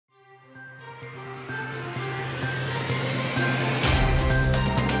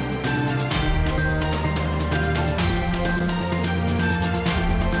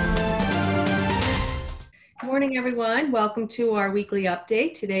morning, everyone. Welcome to our weekly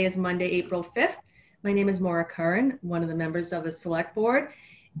update. Today is Monday, April 5th. My name is Maura Curran, one of the members of the Select Board,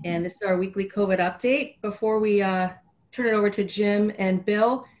 and this is our weekly COVID update. Before we turn it over to Jim and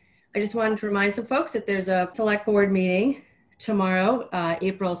Bill, I just wanted to remind some folks that there's a Select Board meeting tomorrow,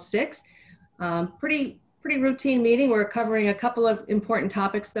 April 6th. Pretty routine meeting. We're covering a couple of important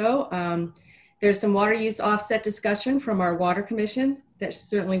topics, though. There's some water use offset discussion from our Water Commission that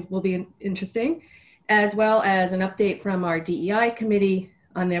certainly will be interesting, as well as an update from our DEI committee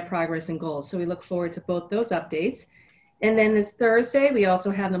on their progress and goals. So we look forward to both those updates. And then this Thursday, we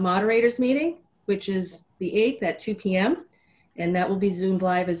also have the moderators meeting, which is the 8th at 2 p.m. And that will be Zoomed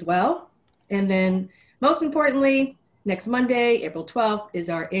live as well. And then most importantly, next Monday, April 12th, is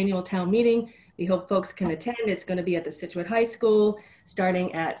our annual town meeting. We hope folks can attend. It's going to be at the Scituate High School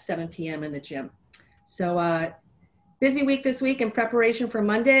starting at 7 p.m. in the gym. So busy week this week in preparation for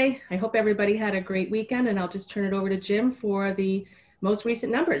Monday. I hope everybody had a great weekend, and I'll just turn it over to Jim for the most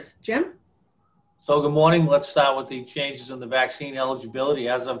recent numbers. Jim? So good morning. Let's start with the changes in the vaccine eligibility.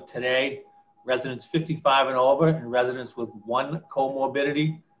 As of today, residents 55 and over and residents with one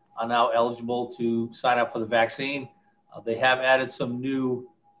comorbidity are now eligible to sign up for the vaccine. They have added some new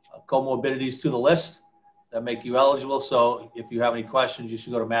comorbidities to the list that make you eligible. So if you have any questions, you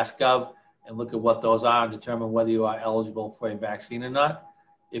should go to Mass.gov and look at what those are and determine whether you are eligible for a vaccine or not.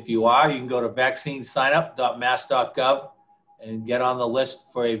 If you are, you can go to vaccinesignup.mass.gov and get on the list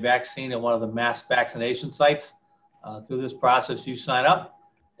for a vaccine at one of the mass vaccination sites. Through this process, you sign up,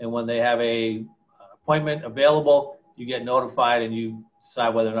 and when they have a appointment available, you get notified and you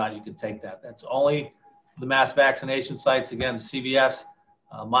decide whether or not you can take that. That's only the mass vaccination sites. Again, CVS,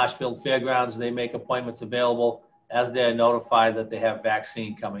 Marshfield Fairgrounds, they make appointments available as they're notified that they have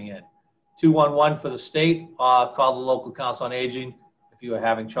vaccine coming in. 211 for the state, call the local council on aging if you are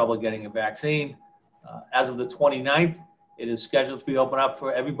having trouble getting a vaccine. As of the 29th, it is scheduled to be open up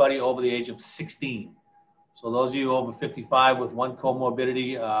for everybody over the age of 16. So those of you over 55 with one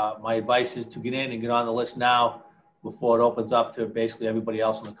comorbidity, my advice is to get in and get on the list now before it opens up to basically everybody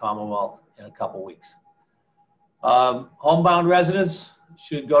else in the Commonwealth in a couple weeks. Homebound residents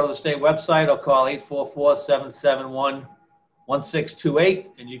should go to the state website or call 844-771-1628,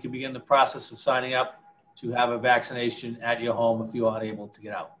 and you can begin the process of signing up to have a vaccination at your home if you are unable to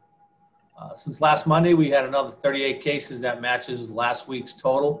get out. Since last Monday, we had another 38 cases. That matches last week's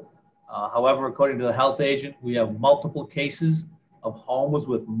total. However, according to the health agent, we have multiple cases of homes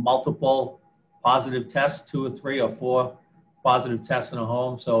with multiple positive tests, 2 or 3 or 4 positive tests in a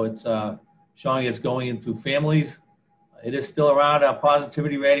home. So it's showing it's going in through families. It is still around. Our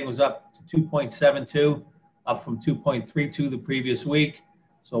positivity rating was up to 2.72, up from 2.32 the previous week.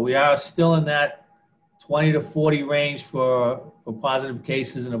 So we are still in that 20 to 40 range for positive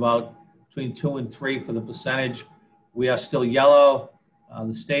cases and about between 2 and 3 for the percentage. We are still yellow.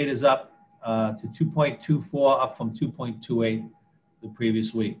 The state is up to 2.24, up from 2.28 the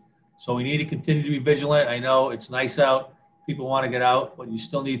previous week. So we need to continue to be vigilant. I know it's nice out. People want to get out, but you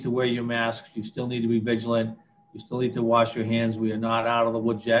still need to wear your masks. You still need to be vigilant. You still need to wash your hands. We are not out of the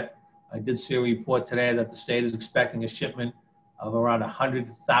woods yet. I did see a report today that the state is expecting a shipment of around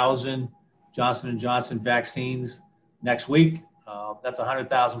 100,000 Johnson & Johnson vaccines next week. That's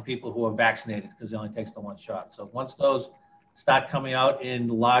 100,000 people who are vaccinated because it only takes the one shot. So once those start coming out in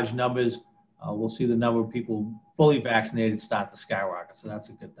large numbers, we'll see the number of people fully vaccinated start to skyrocket. So that's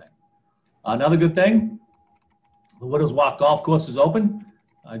a good thing. Another good thing, the Widows Walk Golf Course is open.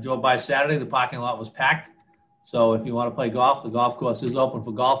 I drove by Saturday. The parking lot was packed. So if you want to play golf, the golf course is open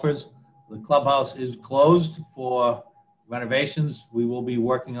for golfers. The clubhouse is closed for renovations. We will be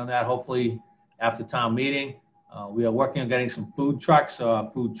working on that hopefully after town meeting. We are working on getting some food trucks,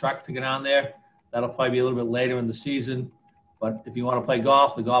 food truck to get on there. That'll probably be a little bit later in the season. But if you want to play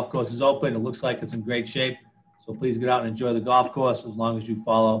golf, the golf course is open. It looks like it's in great shape. So please get out and enjoy the golf course as long as you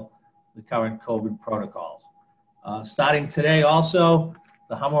follow the current COVID protocols. Starting today also,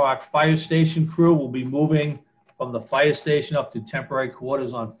 the Hummerock Fire Station crew will be moving from the fire station up to temporary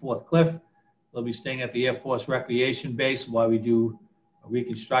quarters on 4th Cliff. They'll be staying at the Air Force Recreation Base while we do a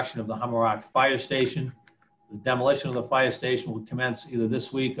reconstruction of the Hummerock Fire Station. The demolition of the fire station will commence either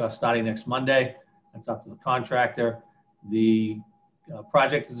this week or starting next Monday. That's up to the contractor. The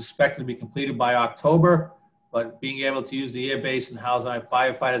project is expected to be completed by October, but being able to use the air base and house our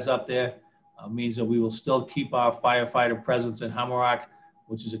firefighters up there means that we will still keep our firefighter presence in Hummerock,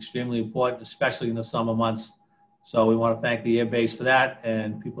 which is extremely important, especially in the summer months. So we want to thank the air base for that,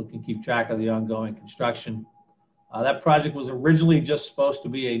 and people can keep track of the ongoing construction. That project was originally just supposed to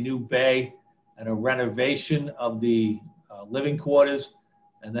be a new bay and a renovation of the living quarters.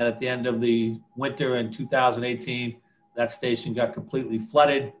 And then at the end of the winter in 2018, that station got completely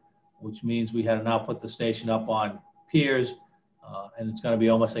flooded, which means we had to now put the station up on piers, and it's going to be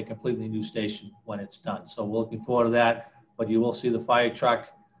almost a completely new station when it's done. So we're looking forward to that, but you will see the fire truck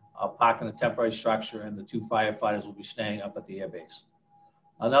parked in a temporary structure, and the 2 firefighters will be staying up at the airbase.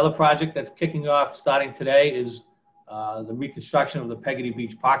 Another project that's kicking off starting today is the reconstruction of the Peggotty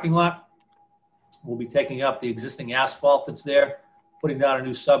Beach parking lot. We'll be taking up the existing asphalt that's there, putting down a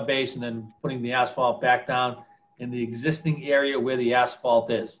new sub base, and then putting the asphalt back down in the existing area where the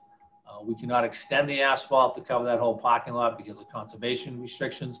asphalt is. We cannot extend the asphalt to cover that whole parking lot because of conservation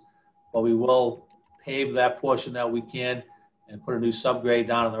restrictions, but we will pave that portion that we can and put a new subgrade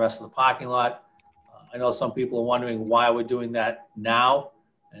down in the rest of the parking lot. I know some people are wondering why we're doing that now,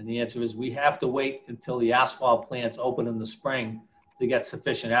 and the answer is we have to wait until the asphalt plants open in the spring to get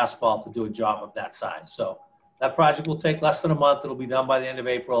sufficient asphalt to do a job of that size. So that project will take less than a month. It'll be done by the end of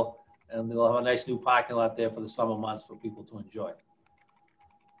April, and we'll have a nice new parking lot there for the summer months for people to enjoy.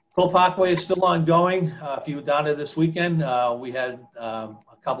 Cole Parkway is still ongoing. If you were down there this weekend, we had a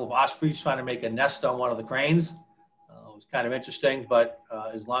couple of ospreys trying to make a nest on one of the cranes. It was kind of interesting, but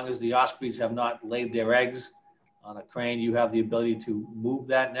as long as the ospreys have not laid their eggs on a crane, you have the ability to move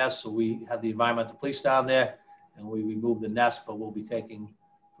that nest. So we have the environmental police down there, and we removed the nest, but we'll be taking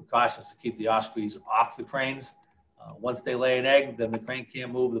precautions to keep the ospreys off the cranes. Once they lay an egg, then the crane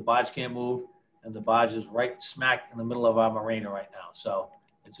can't move, the barge can't move, and the barge is right smack in the middle of our marina right now. So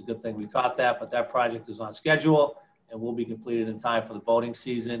it's a good thing we caught that, but that project is on schedule and will be completed in time for the boating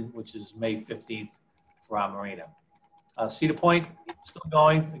season, which is May 15th for our marina. Cedar Point, still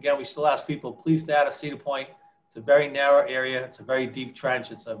going. Again, we still ask people, please stay out of Cedar Point. It's a very narrow area. It's a very deep trench.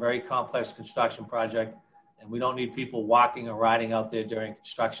 It's a very complex construction project, and we don't need people walking or riding out there during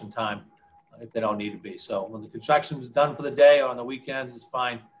construction time if they don't need to be. So when the construction is done for the day or on the weekends, it's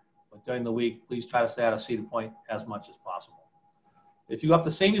fine. But during the week, please try to stay out of Cedar Point as much as possible. If you go up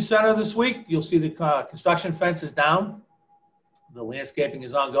to Senior Center this week, you'll see the construction fence is down. The landscaping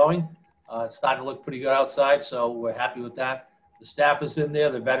is ongoing. It's starting to look pretty good outside, so we're happy with that. The staff is in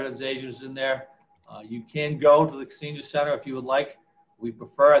there. The veterans agent is in there. You can go to the Senior Center if you would like. We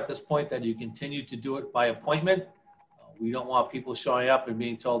prefer at this point that you continue to do it by appointment. We don't want people showing up and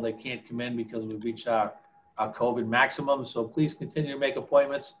being told they can't come in because we've reached our COVID maximum. So please continue to make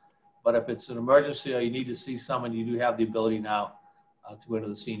appointments. But if it's an emergency or you need to see someone, you do have the ability now to go to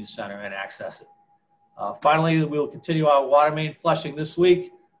the Senior Center and access it. Finally, we will continue our water main flushing this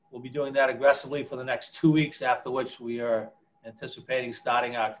week. We'll be doing that aggressively for the next 2 weeks, after which we are anticipating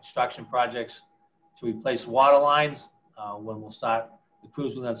starting our construction projects to replace water lines. When we'll start, the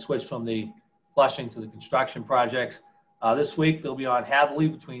crews will then switch from the flushing to the construction projects. This week, they'll be on Hadley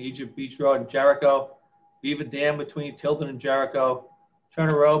between Egypt Beach Road and Jericho, Beaver Dam between Tilden and Jericho,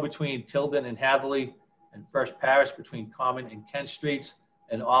 Turner Road between Tilden and Hadley, and First Parish between Common and Kent Streets,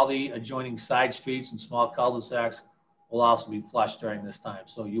 and all the adjoining side streets and small cul-de-sacs will also be flushed during this time.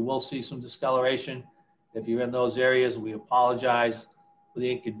 So you will see some discoloration. If you're in those areas, we apologize for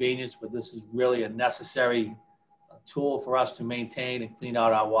the inconvenience, but this is really a necessary tool for us to maintain and clean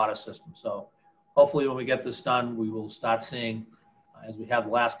out our water system. So hopefully when we get this done, we will start seeing, as we have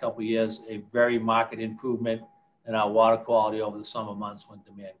the last couple of years, a very marked improvement in our water quality over the summer months when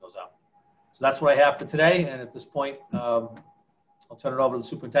demand goes up. So that's what I have for today. And at this point, I'll turn it over to the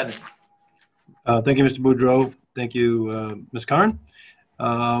superintendent. Thank you, Mr. Boudreau. Thank you, Ms. Karn.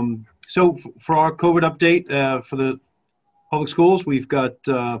 So for our COVID update for the public schools, we've got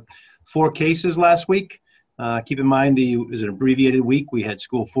 4 cases last week. Keep in mind, it was an abbreviated week. We had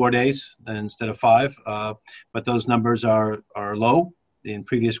school 4 days instead of 5, but those numbers are low. In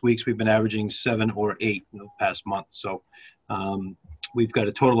previous weeks, we've been averaging 7 or 8 in the past month. So we've got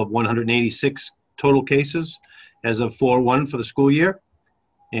a total of 186 total cases as of 4/1 for the school year.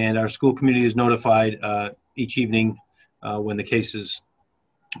 And our school community is notified each evening when the cases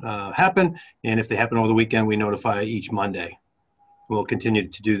happen. And if they happen over the weekend, we notify each Monday. We'll continue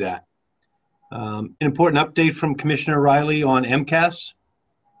to do that. An important update from Commissioner Riley on MCAS,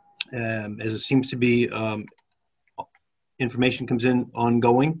 as it seems to be information comes in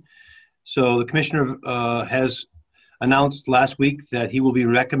ongoing. So the Commissioner has announced last week that he will be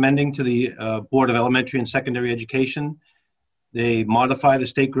recommending to the Board of Elementary and Secondary Education they modify the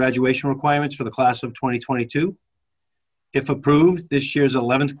state graduation requirements for the class of 2022. If approved, this year's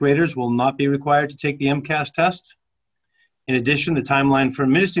 11th graders will not be required to take the MCAS test. In addition, the timeline for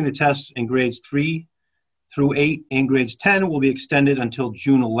administering the tests in grades 3 through 8 and grades 10 will be extended until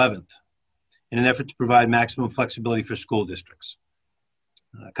June 11th in an effort to provide maximum flexibility for school districts.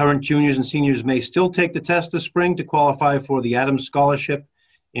 Current juniors and seniors may still take the test this spring to qualify for the Adams Scholarship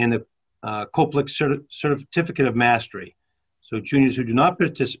and the Coplic Certificate of Mastery. So juniors who do not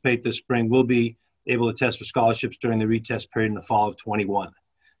participate this spring will be able to test for scholarships during the retest period in the fall of 21.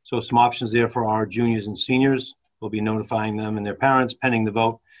 So some options there for our juniors and seniors. We'll be notifying them and their parents pending the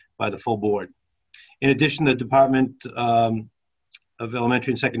vote by the full board. In addition, the Department of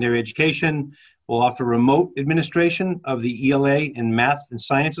Elementary and Secondary Education will offer remote administration of the ELA and math and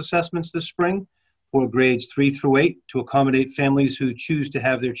science assessments this spring for grades 3 through 8 to accommodate families who choose to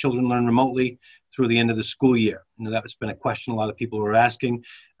have their children learn remotely through the end of the school year. You know, that's been a question a lot of people were asking.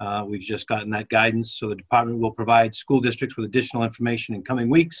 We've just gotten that guidance. So the department will provide school districts with additional information in coming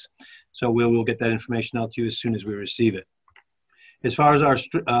weeks. So we'll get that information out to you as soon as we receive it. As far as our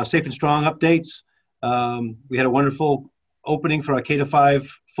Safe and Strong updates, we had a wonderful opening for our K-5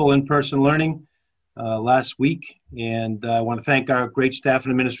 full in-person learning last week. And I want to thank our great staff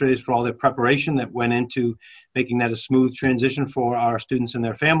and administrators for all their preparation that went into making that a smooth transition for our students and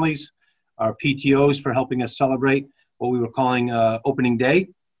their families, our PTOs for helping us celebrate what we were calling opening day,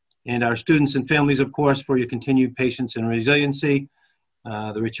 and our students and families, of course, for your continued patience and resiliency.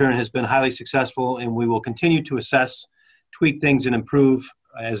 The return has been highly successful, and we will continue to assess, tweak things, and improve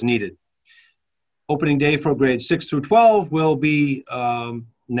as needed. Opening day for grades 6 through 12 will be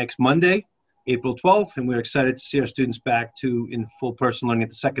next Monday, April 12th, and we're excited to see our students back in full person learning at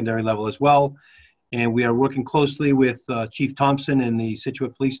the secondary level as well. And we are working closely with Chief Thompson and the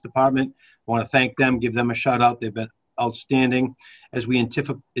Scituate Police Department. I want to thank them, give them a shout out. They've been outstanding as we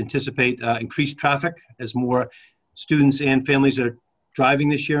anticipate increased traffic as more students and families are driving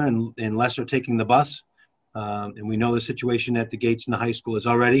this year and less are taking the bus. And we know the situation at the gates in the high school is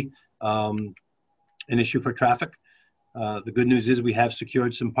already an issue for traffic. The good news is we have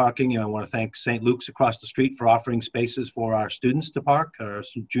secured some parking, and I want to thank St. Luke's across the street for offering spaces for our students to park, our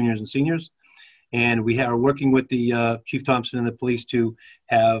juniors and seniors. And we are working with the Chief Thompson and the police to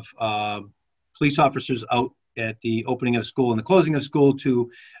have police officers out at the opening of school and the closing of school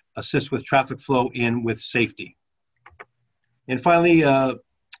to assist with traffic flow and with safety. And finally, a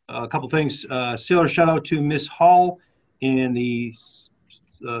couple things. Sailor shout out to Miss Hall in the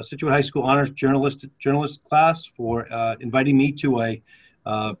Scituate High School Honors Journalist class for inviting me to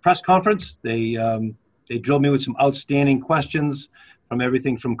a press conference. They drilled me with some outstanding questions from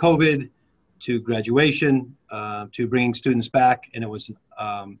everything from COVID to graduation, to bringing students back. And it was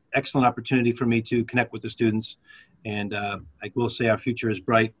an excellent opportunity for me to connect with the students. And I will say our future is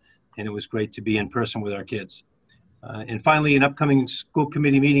bright, and it was great to be in person with our kids. And finally, an upcoming school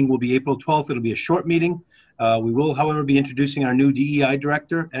committee meeting will be April 12th. It'll be a short meeting. We will, however, be introducing our new DEI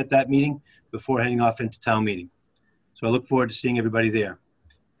director at that meeting before heading off into town meeting. So I look forward to seeing everybody there.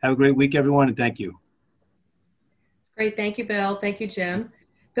 Have a great week, everyone, and thank you. Great. Thank you, Bill. Thank you, Jim.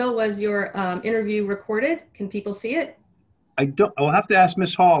 Bill, was your interview recorded? Can people see it? I'll have to ask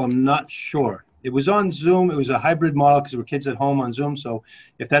Ms. Hall. I'm not sure. It was on Zoom. It was a hybrid model because there were kids at home on Zoom. So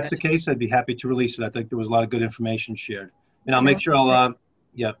if that's the case, I'd be happy to release it. I think there was a lot of good information shared. And I'll make sure I'll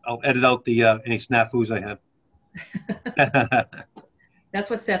edit out the any snafus I have. That's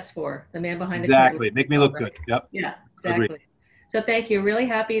what Seth's for, the man behind the Exactly. curtain. Make me look good. Yep. Yeah, exactly. Agreed. So thank you. Really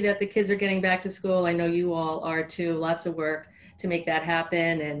happy that the kids are getting back to school. I know you all are too. Lots of work to make that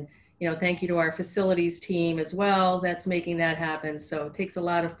happen. And, you know, thank you to our facilities team as well that's making that happen. So it takes a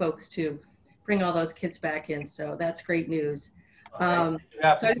lot of folks to bring all those kids back in. So that's great news. So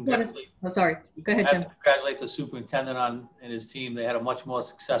I just want to, oh, sorry. Go ahead, I have Jim. to congratulate the superintendent and his team. They had a much more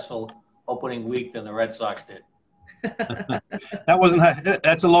successful opening week than the Red Sox did. That wasn't high.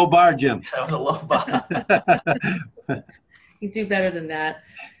 That's a low bar, Jim. That was a low bar. You do better than that.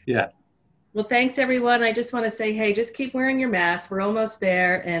 Yeah. Well, thanks, everyone. I just want to say, hey, just keep wearing your mask. We're almost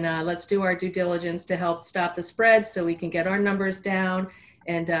there, and let's do our due diligence to help stop the spread so we can get our numbers down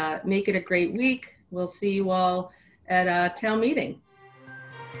and make it a great week. We'll see you all at a town meeting.